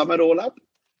really to sum it all up,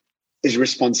 is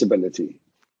responsibility.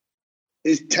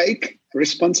 Is take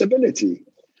responsibility.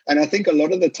 And I think a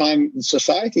lot of the time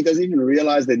society doesn't even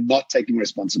realize they're not taking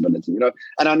responsibility,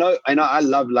 And I know I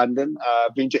love London.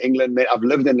 I've been to England. I've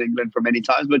lived in England for many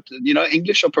times, but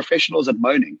English are professionals at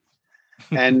moaning.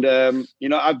 And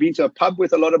I've been to a pub with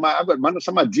some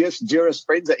of my dearest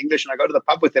friends are English, and I go to the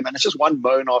pub with them, and it's just one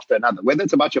moan after another. Whether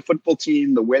it's about your football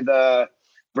team, the weather,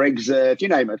 Brexit, you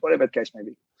name it, whatever the case may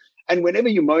be. And whenever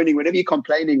you're moaning, whenever you're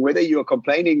complaining, whether you're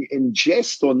complaining in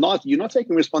jest or not, you're not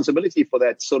taking responsibility for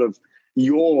that sort of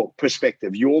your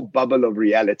perspective, your bubble of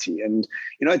reality. And,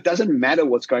 it doesn't matter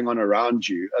what's going on around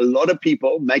you. A lot of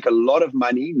people make a lot of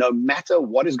money no matter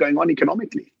what is going on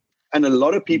economically. And a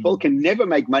lot of people can never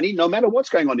make money no matter what's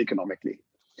going on economically.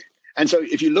 And so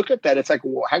if you look at that, it's like,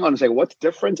 well, hang on a second, what's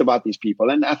different about these people?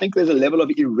 And I think there's a level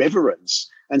of irreverence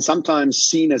and sometimes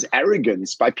seen as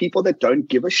arrogance by people that don't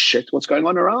give a shit what's going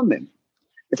on around them.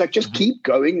 It's like, just keep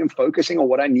going and focusing on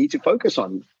what I need to focus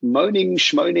on. Moaning,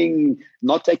 schmoaning,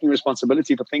 not taking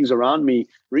responsibility for things around me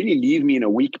really leave me in a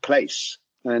weak place.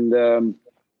 And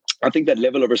I think that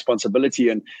level of responsibility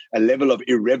and a level of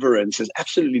irreverence is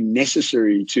absolutely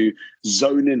necessary to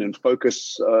zone in and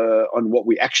focus on what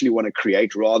we actually want to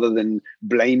create, rather than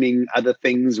blaming other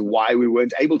things why we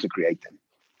weren't able to create them.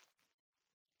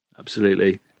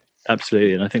 Absolutely.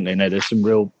 And I think they know there's some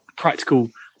real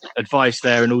practical advice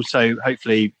there, and also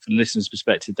hopefully from the listener's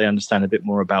perspective they understand a bit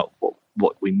more about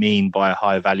what we mean by a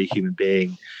higher value human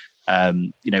being.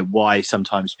 Why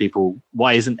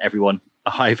isn't everyone a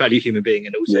high value human being,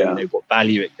 and also what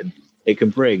value it can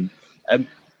bring.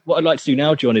 What I'd like to do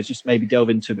now, John, is just maybe delve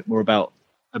into a bit more about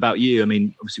you. I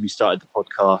mean, obviously we started the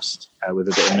podcast with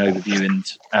a bit of an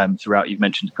overview, and throughout you've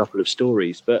mentioned a couple of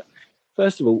stories, but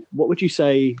first of all, what would you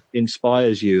say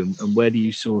inspires you, and where do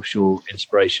you source your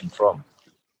inspiration from?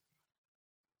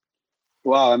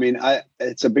 Well, I mean,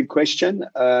 it's a big question.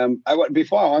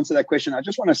 Before I answer that question, I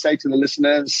just want to say to the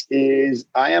listeners is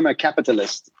I am a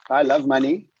capitalist. I love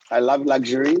money. I love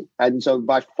luxury. And so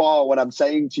by far what I'm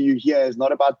saying to you here is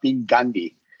not about being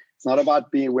Gandhi. It's not about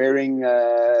wearing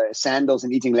sandals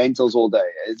and eating lentils all day.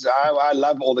 I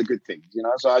love all the good things,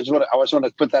 So I just want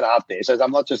to put that out there. So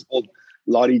I'm not just all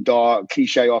la-di-da,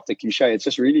 cliche after cliche. It's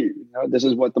just really, this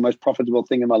is what the most profitable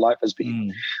thing in my life has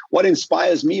been. What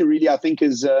inspires me really, I think,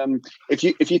 is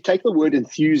if you take the word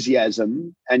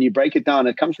enthusiasm and you break it down,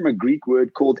 it comes from a Greek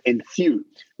word called entheu,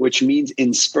 which means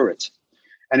in spirit.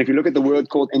 And if you look at the word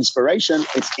called inspiration,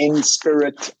 it's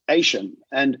inspiration.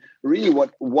 And really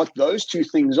what those two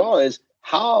things are is,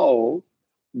 how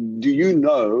do you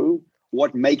know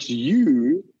what makes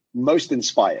you most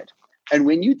inspired? And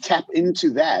when you tap into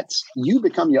that, you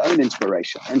become your own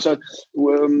inspiration. And so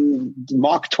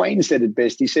Mark Twain said it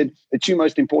best. He said, the two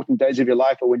most important days of your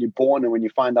life are when you're born and when you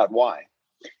find out why.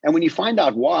 And when you find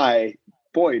out why,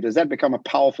 boy, does that become a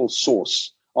powerful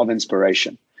source of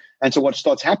inspiration. And so what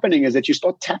starts happening is that you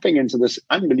start tapping into this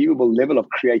unbelievable level of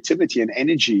creativity and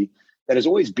energy that has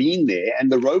always been there.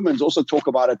 And the Romans also talk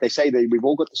about it. They say that we've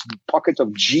all got this pocket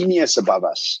of genius above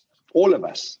us, all of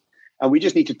us. And we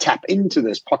just need to tap into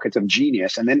this pocket of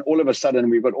genius. And then all of a sudden,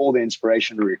 we've got all the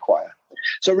inspiration we require.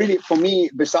 So really, for me,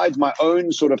 besides my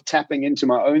own sort of tapping into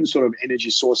my own sort of energy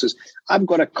sources, I've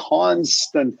got a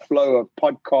constant flow of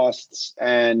podcasts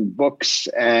and books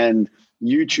and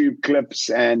YouTube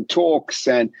clips and talks,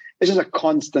 and it's just a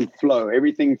constant flow.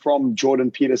 Everything from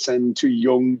Jordan Peterson to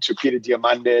Jung to Peter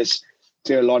Diamandis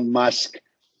to Elon Musk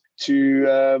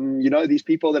to these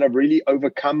people that have really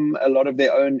overcome a lot of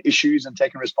their own issues and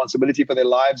taken responsibility for their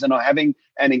lives and are having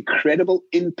an incredible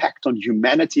impact on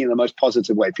humanity in the most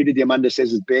positive way. Peter Diamandis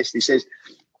says it best. He says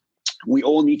we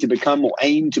all need to become or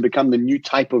aim to become the new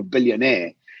type of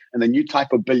billionaire. And the new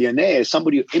type of billionaire is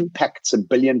somebody who impacts 1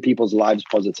 billion people's lives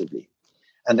positively.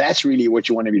 And that's really what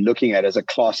you want to be looking at as a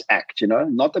class act,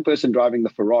 not the person driving the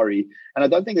Ferrari. And I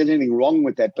don't think there's anything wrong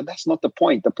with that, but that's not the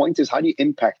point. The point is, how do you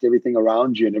impact everything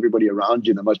around you and everybody around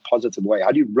you in the most positive way?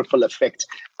 How do you ripple affect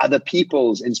other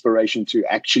people's inspiration to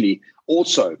actually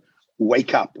also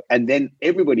wake up? And then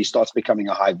everybody starts becoming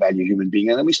a high value human being.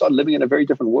 And then we start living in a very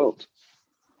different world.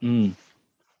 Definitely.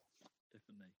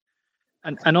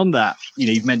 And on that,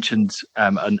 you've mentioned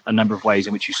a number of ways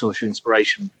in which you source your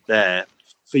inspiration there.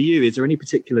 For you, is there any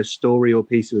particular story or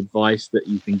piece of advice that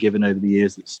you've been given over the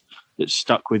years that's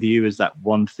stuck with you as that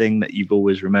one thing that you've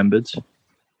always remembered?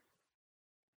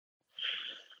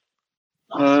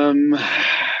 My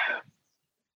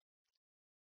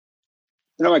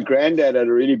granddad had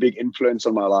a really big influence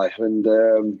on my life,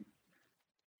 and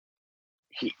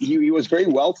he was very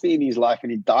wealthy in his life,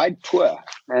 and he died poor.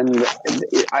 And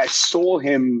I saw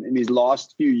him in his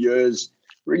last few years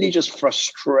really just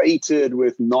frustrated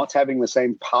with not having the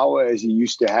same power as he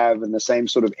used to have and the same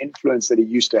sort of influence that he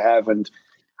used to have. And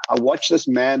I watched this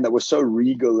man that was so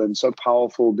regal and so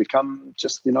powerful become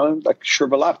just, like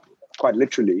shrivel up, quite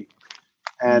literally,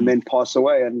 and then pass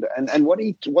away. And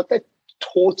what that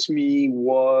taught me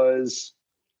was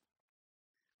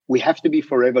we have to be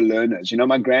forever learners.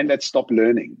 My granddad stopped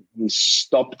learning. He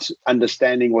stopped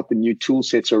understanding what the new tool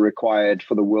sets are required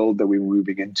for the world that we're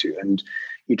moving into. And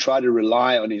he tried to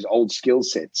rely on his old skill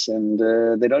sets, and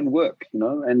they don't work,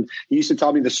 And he used to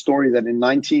tell me the story that in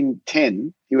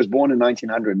 1910, he was born in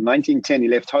 1900. In 1910, he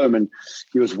left home and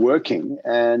he was working.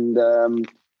 And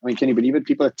can you believe it?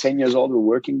 People at 10 years old were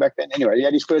working back then. Anyway, he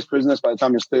had his first business by the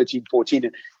time he was 13, 14.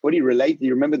 And what you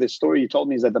remember the story he told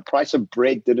me is that the price of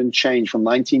bread didn't change from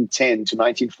 1910 to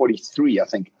 1943, I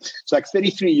think. So like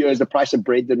 33 years, the price of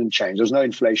bread didn't change. There was no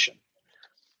inflation.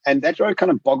 And that really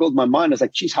kind of boggled my mind. I was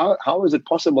like, geez, how is it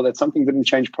possible that something didn't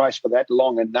change price for that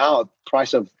long? And now the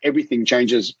price of everything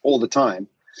changes all the time.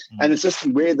 And it's just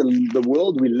where the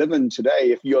world we live in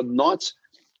today, if you're not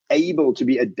able to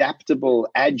be adaptable,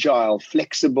 agile,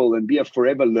 flexible, and be a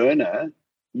forever learner,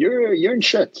 you're in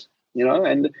shit,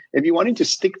 And if you're wanting to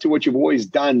stick to what you've always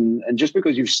done, and just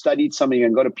because you've studied something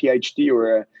and got a PhD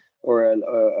or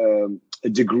a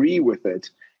degree with it,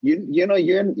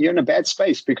 you're in a bad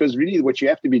space, because really what you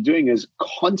have to be doing is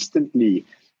constantly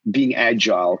being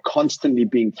agile, constantly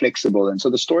being flexible. And so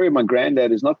the story of my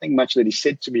granddad is nothing much that he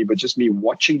said to me, but just me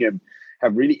watching him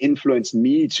have really influenced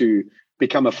me to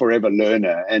become a forever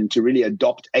learner and to really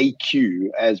adopt AQ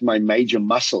as my major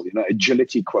muscle,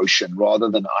 agility quotient rather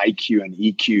than IQ and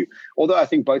EQ. Although I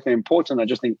think both are important, I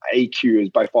just think AQ is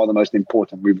by far the most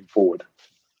important moving forward.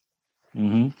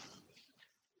 Mm-hmm.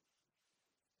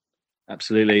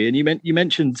 Absolutely. And you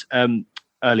mentioned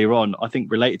earlier on, I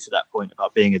think related to that point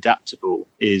about being adaptable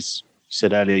is, you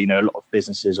said earlier, a lot of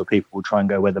businesses or people will try and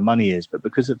go where the money is, but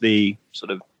because of the sort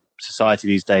of society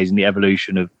these days and the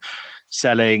evolution of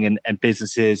selling and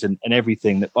businesses and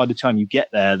everything, that by the time you get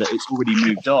there, that it's already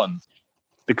moved on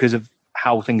because of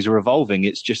how things are evolving.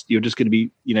 It's just, you're just going to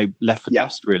be, left for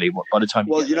dust really by the time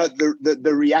you get there.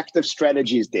 The reactive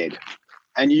strategy is dead.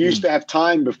 And you used to have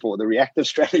time before. The reactive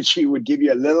strategy would give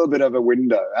you a little bit of a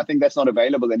window. I think that's not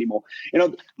available anymore.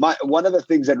 One of the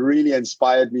things that really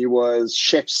inspired me was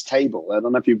Chef's Table. I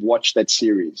don't know if you've watched that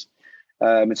series.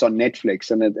 It's on Netflix,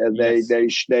 and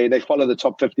they follow the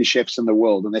top 50 chefs in the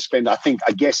world, and they spend, I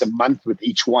guess, a month with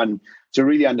each one to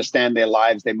really understand their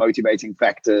lives, their motivating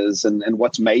factors, and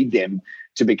what's made them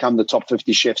to become the top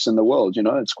 50 chefs in the world.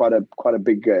 It's quite a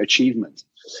big achievement.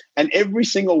 And every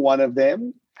single one of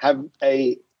them have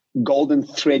a golden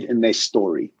thread in their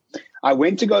story. I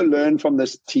went to go learn from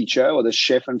this teacher or this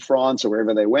chef in France or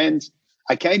wherever they went.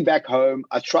 I came back home.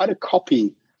 I tried to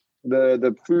copy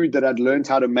the food that I'd learned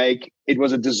how to make. It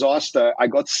was a disaster. I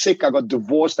got sick. I got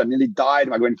divorced. I nearly died.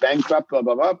 I went bankrupt, blah,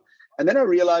 blah, blah. And then I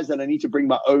realized that I need to bring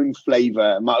my own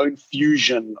flavor, my own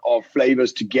fusion of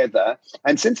flavors together.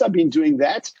 And since I've been doing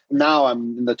that, now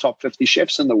I'm in the top 50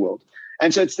 chefs in the world.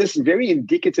 And so it's this very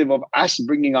indicative of us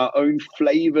bringing our own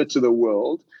flavor to the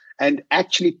world and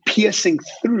actually piercing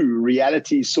through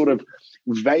reality's sort of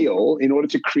veil in order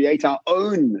to create our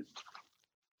own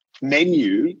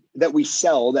menu that we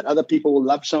sell that other people will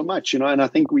love so much, and I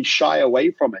think we shy away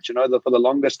from it. For the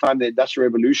longest time, the Industrial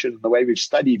Revolution, the way we've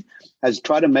studied, has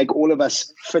tried to make all of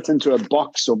us fit into a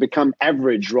box or become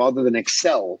average rather than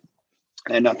excel.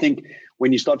 And I think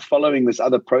when you start following this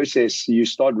other process, you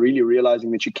start really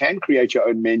realizing that you can create your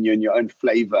own menu and your own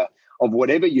flavor of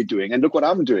whatever you're doing. And look what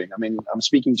I'm doing. I mean, I'm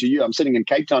speaking to you. I'm sitting in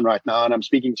Cape Town right now, and I'm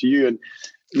speaking to you. And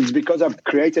it's because I've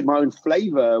created my own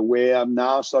flavor where I'm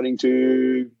now starting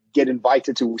to get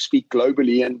invited to speak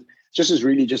globally. And just is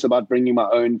really just about bringing my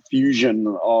own fusion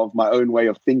of my own way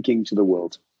of thinking to the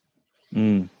world.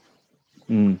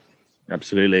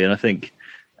 Absolutely. And I think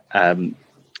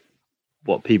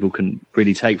what people can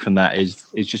really take from that is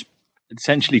just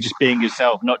essentially just being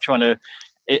yourself, not trying to,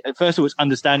 first of all, it's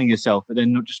understanding yourself, but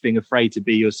then not just being afraid to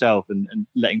be yourself and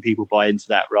letting people buy into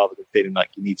that rather than feeling like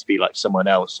you need to be like someone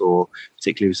else, or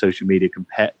particularly with social media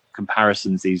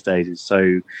comparisons these days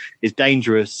is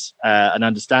dangerous and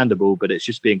understandable, but it's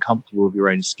just being comfortable with your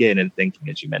own skin and thinking,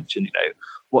 as you mentioned,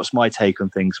 what's my take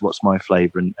on things, what's my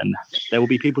flavor, and there will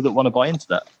be people that want to buy into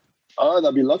that. Oh,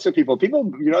 there'll be lots of people. There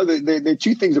are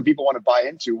two things that people want to buy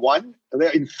into. One,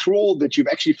 they're enthralled that you've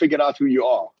actually figured out who you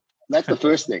are. That's the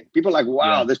first thing. People are like,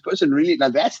 wow, This person really, now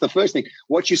that's the first thing.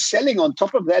 What you're selling on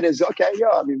top of that is, okay,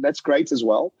 yeah, I mean, that's great as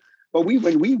well. But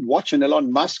when we watch an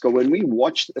Elon Musk, or when we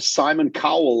watch Simon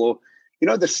Cowell, or,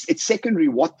 it's secondary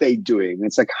what they're doing.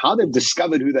 It's like how they've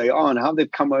discovered who they are and how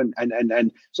they've come on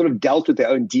and sort of dealt with their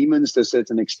own demons to a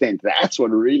certain extent. That's what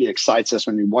really excites us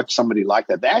when we watch somebody like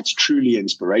that. That's truly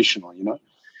inspirational,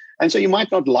 And so you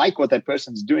might not like what that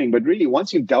person's doing, but really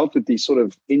once you've dealt with these sort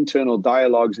of internal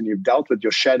dialogues and you've dealt with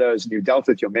your shadows and you've dealt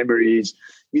with your memories,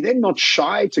 you're then not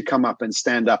shy to come up and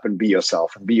stand up and be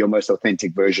yourself and be your most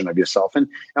authentic version of yourself. And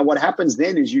what happens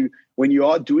then is when you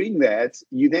are doing that,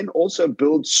 you then also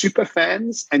build super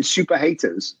fans and super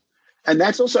haters. And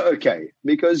that's also okay,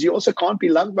 because you also can't be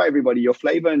loved by everybody. Your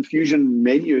flavor and fusion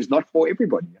menu is not for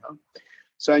everybody,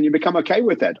 So, and you become okay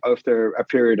with that after a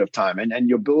period of time, and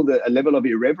you build a level of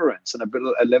irreverence and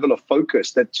a level of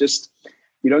focus that just,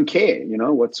 you don't care,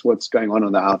 what's going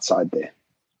on the outside there.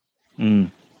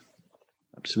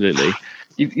 Absolutely.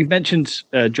 You've mentioned,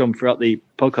 John, throughout the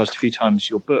podcast a few times,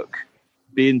 your book.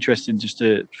 Be interested just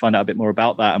to find out a bit more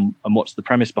about that and what's the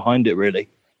premise behind it, really.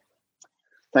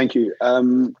 Thank you.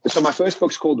 So my first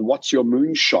book's called What's Your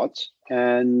Moonshot?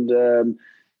 And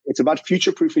it's about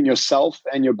future-proofing yourself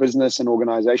and your business and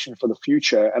organization for the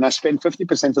future. And I spend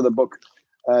 50% of the book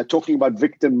talking about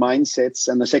victim mindsets,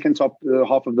 and the second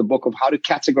half of the book of how to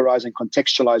categorize and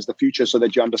contextualize the future so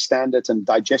that you understand it and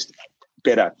digest it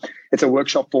better. It's a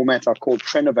workshop format I've called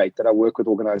Trenovate that I work with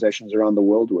organizations around the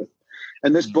world with.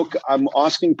 In this book, I'm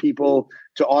asking people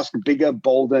to ask bigger,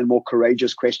 bolder, and more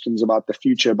courageous questions about the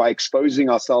future. By exposing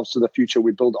ourselves to the future,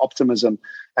 we build optimism.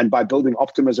 And by building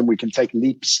optimism, we can take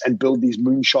leaps and build these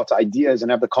moonshot ideas and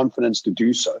have the confidence to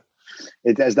do so.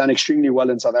 It has done extremely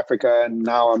well in South Africa. And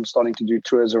now I'm starting to do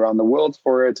tours around the world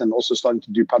for it, and also starting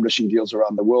to do publishing deals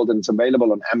around the world. And it's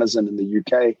available on Amazon in the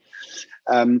UK.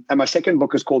 And my second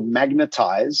book is called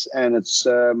Magnetize. And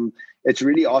it's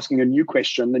really asking a new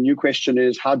question. The new question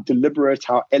is, how deliberate,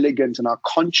 how elegant, and how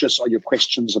conscious are your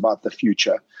questions about the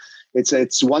future?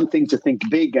 It's one thing to think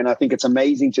big, and I think it's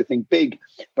amazing to think big,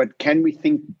 but can we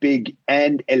think big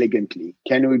and elegantly?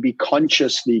 Can we be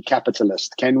consciously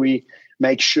capitalist? Can we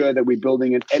make sure that we're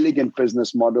building an elegant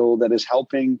business model that is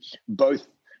helping both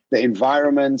the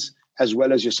environment, as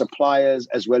well as your suppliers,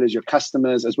 as well as your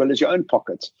customers, as well as your own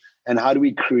pockets? And how do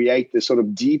we create this sort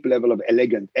of deep level of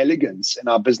elegance in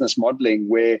our business modeling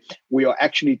where we are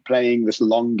actually playing this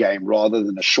long game rather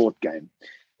than a short game?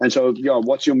 And so,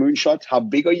 what's your moonshot? How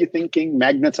big are you thinking?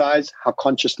 Magnetize. How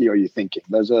consciously are you thinking?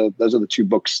 Those are the two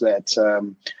books that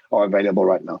are available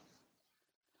right now.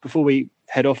 Before we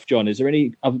head off, John, is there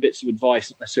any other bits of advice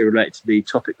not necessarily related to the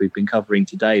topic we've been covering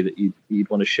today that you'd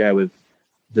want to share with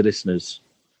the listeners?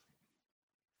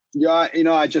 Yeah,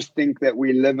 I just think that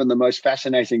we live in the most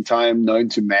fascinating time known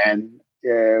to man.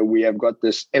 We have got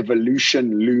this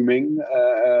evolution looming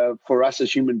for us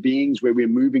as human beings, where we're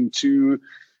moving to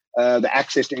the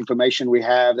access to information we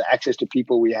have, the access to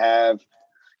people we have.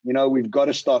 We've got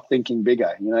to start thinking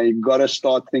bigger. You've got to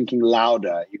start thinking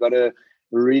louder. You've got to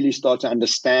really start to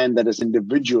understand that as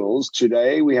individuals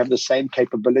today, we have the same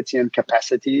capability and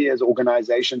capacity as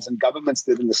organizations and governments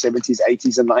did in the 70s,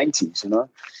 80s, and 90s,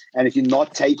 And if you're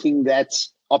not taking that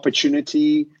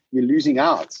opportunity, you're losing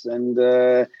out. And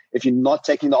if you're not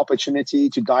taking the opportunity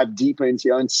to dive deeper into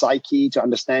your own psyche, to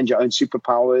understand your own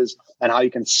superpowers and how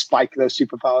you can spike those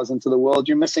superpowers into the world,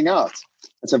 you're missing out.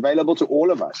 It's available to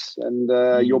all of us. And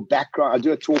your background, I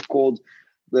do a talk called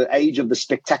The Age of the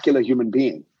Spectacular Human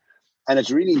Being. And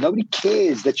it's really, nobody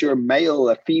cares that you're a male,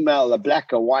 a female, a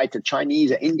black, a white, a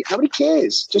Chinese, a Indian. Nobody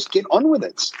cares. Just get on with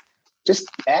it. Just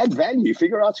add value,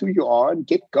 figure out who you are and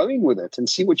get going with it and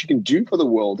see what you can do for the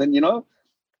world. And,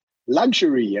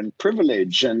 luxury and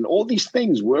privilege and all these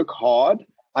things, work hard,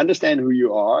 understand who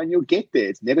you are, and you'll get there.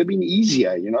 It's never been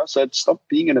easier, So stop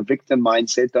being in a victim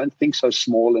mindset. Don't think so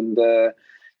small. And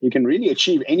you can really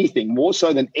achieve anything, more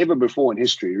so than ever before in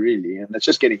history, really. And it's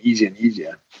just getting easier and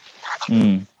easier.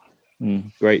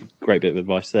 Great bit of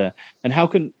advice there. And how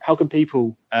can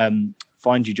people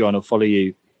find you, John, or follow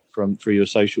you through your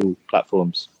social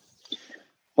platforms?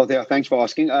 Well, thanks for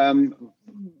asking.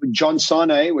 John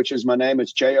Sanei, which is my name,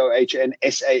 it's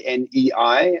JOHNSANEI.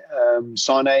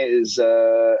 Sanei is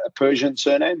a Persian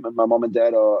surname. My mom and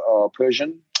dad are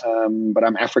Persian, but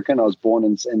I'm African. I was born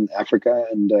in Africa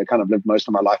and kind of lived most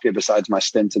of my life here besides my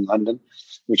stint in London,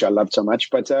 which I loved so much.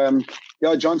 But John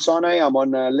Sanei, I'm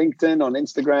on LinkedIn, on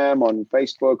Instagram, on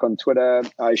Facebook, on Twitter.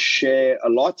 I share a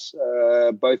lot,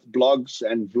 both blogs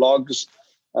and vlogs,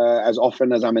 as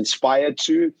often as I'm inspired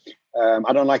to.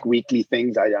 I don't like weekly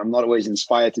things. I'm not always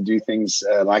inspired to do things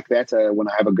like that. When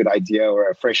I have a good idea or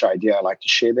a fresh idea, I like to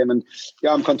share them. And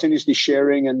I'm continuously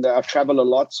sharing, and I've traveled a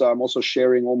lot. So I'm also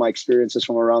sharing all my experiences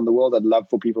from around the world. I'd love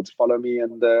for people to follow me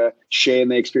and share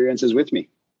their experiences with me.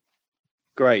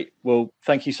 Great. Well,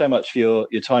 thank you so much for your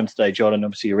time today, John, and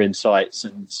obviously your insights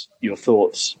and your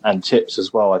thoughts and tips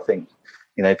as well. I think,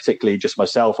 particularly just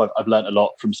myself, I've learned a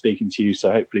lot from speaking to you.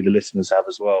 So hopefully the listeners have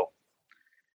as well.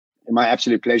 My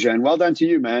absolute pleasure. And well done to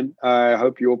you, man. I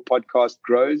hope your podcast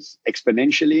grows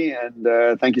exponentially.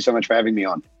 And thank you so much for having me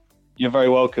on. You're very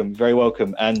welcome. Very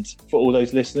welcome. And for all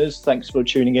those listeners, thanks for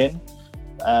tuning in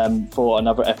for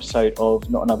another episode of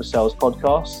Not Another Sales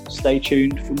Podcast. Stay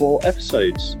tuned for more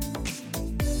episodes.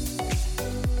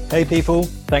 Hey people,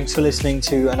 thanks for listening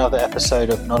to another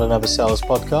episode of Not Another Sales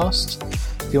Podcast.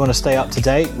 If you want to stay up to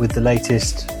date with the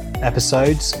latest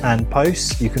episodes and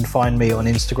posts, you can find me on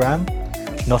Instagram,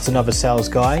 Not Another Sales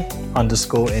Guy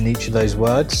 _ in each of those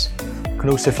words. You can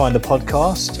also find the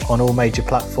podcast on all major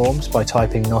platforms by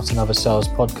typing Not Another Sales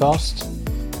Podcast.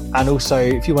 And also,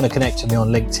 if you want to connect with me on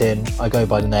LinkedIn, I go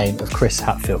by the name of Chris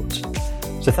Hatfield.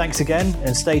 So thanks again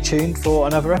and stay tuned for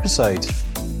another episode.